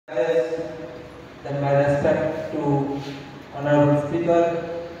Then my respect to Honorable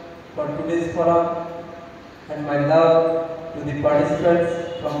Speaker for today's forum and my love to the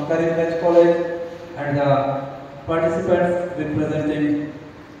participants from Karimganj College and the participants representing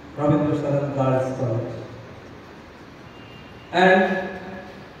Rabindra Girls College. And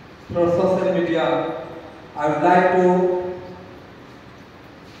through social media, I would like to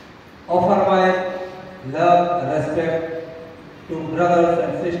offer my love and respect to brothers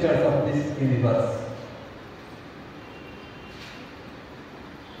and sisters of this universe.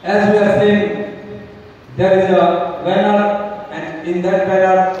 As we are saying, there is a banner, and in that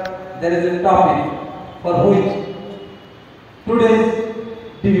banner there is a topic for which today's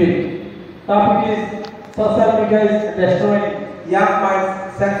debate. Topic is social media is destroying young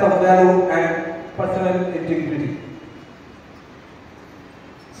minds' sense of value and personal integrity.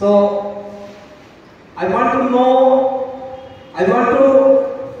 So, I want to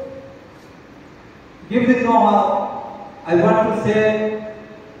give the know-how. I want to say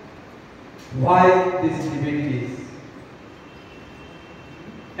why this debate is.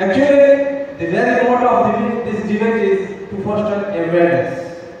 Actually, the very motto of this debate is to foster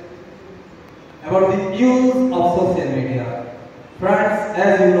awareness about the use of social media. Friends,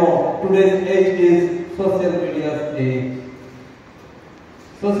 as you know, today's age is social media's age.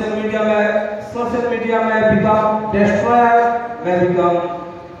 Social media may become destroyer, may become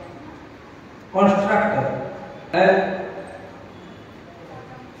constructor. And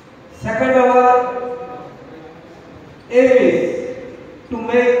second, our aim is to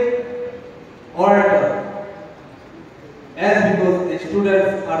make order, as because the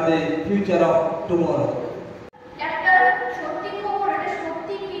students are the future of tomorrow.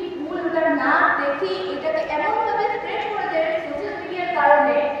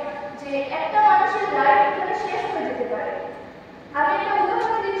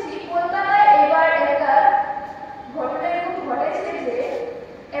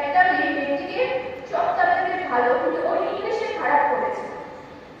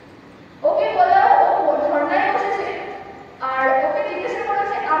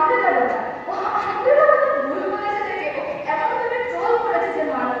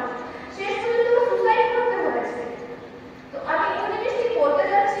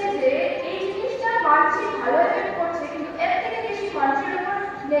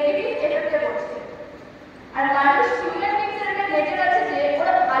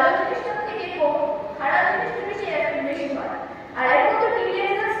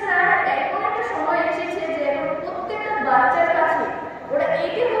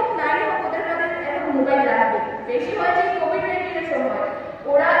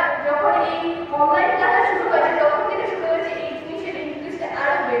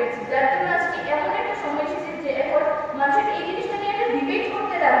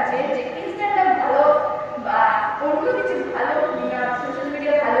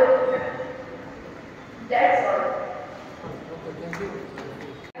 That's all.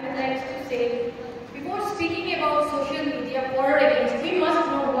 I would like to say, before speaking about social media for or against, we must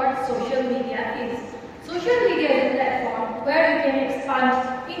know what social media is. Social media is a platform where you can expand,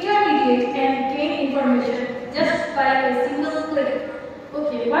 intermediate and gain information just by a single click.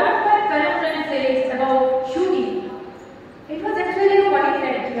 Okay, one of my fellow friends says about shooting. It was actually a funny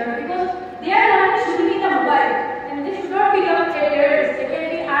fact here because they are not shooting in the mobile and they should not become a terrorist. They can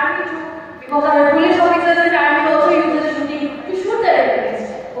be army too because our police officers and army also use the shooting to shoot the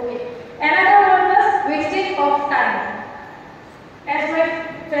terrorists. Okay. Another one was wastage of time. As my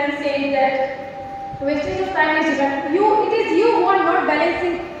friend said that wastage of time is different. It is you who are not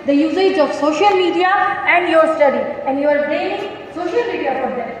balancing the usage of social media and your study, and you are blaming social media for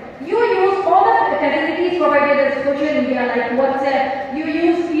that. You use all the facilities provided as social media like WhatsApp, you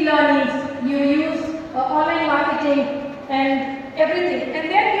use e-learnings, you use online marketing and everything. And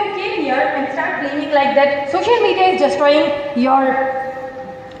then you came here and start blaming like that. Social media is destroying your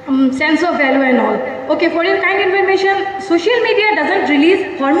sense of value and all. Okay, for your kind information, social media doesn't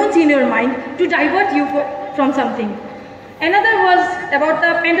release hormones in your mind to divert you from something. Another was about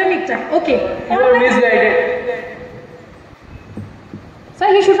the pandemic time. Okay. You are misguided. Sir,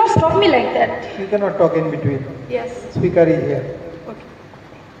 you should not stop me like that. You cannot talk in between. Yes. Speaker is here. Okay.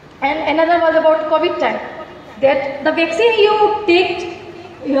 And another was about COVID time. That the vaccine you take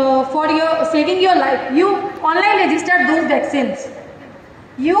for your saving your life, you online registered those vaccines.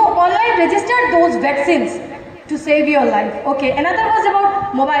 You online registered those vaccines to save your life. Okay. Another was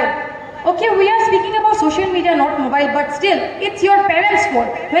about mobile. Okay, we are speaking about social media, not mobile, but still, it's your parents' fault.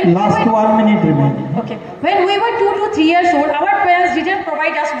 Last 1 minute remaining. Okay, when we were 2 to 3 years old, our parents didn't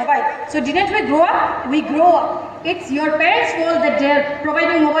provide us mobile. So didn't we grow up? We grow up. It's your parents' fault that they're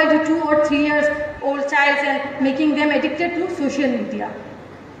providing mobile to 2 or 3 years old child and making them addicted to social media.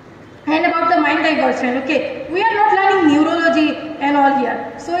 And about the mind diversion, okay, we are not learning neurology and all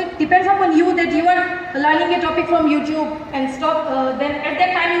here. So it depends upon you that you are learning a topic from YouTube and stop, then at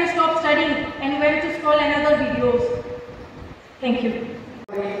that time you stop studying and went to scroll another videos. Thank you.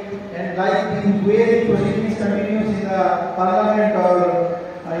 And like the way the proceedings continues in the parliament or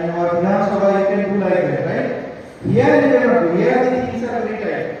in our Vidhan Sabha, you can do like that, right? Here you cannot do. Here the things are very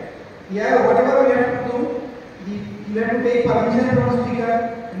tight. Here whatever we have to do, you have to take permission from the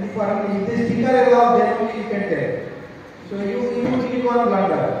speaker, and if the speaker allows, then only you can tell. So you need one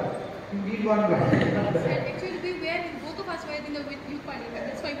blunder. You need one blunder. Actually, we were both of us were in the youth parliament.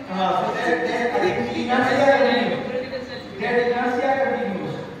 That's why. So that inertia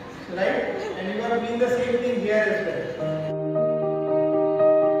continues, right? And you are doing the same thing here as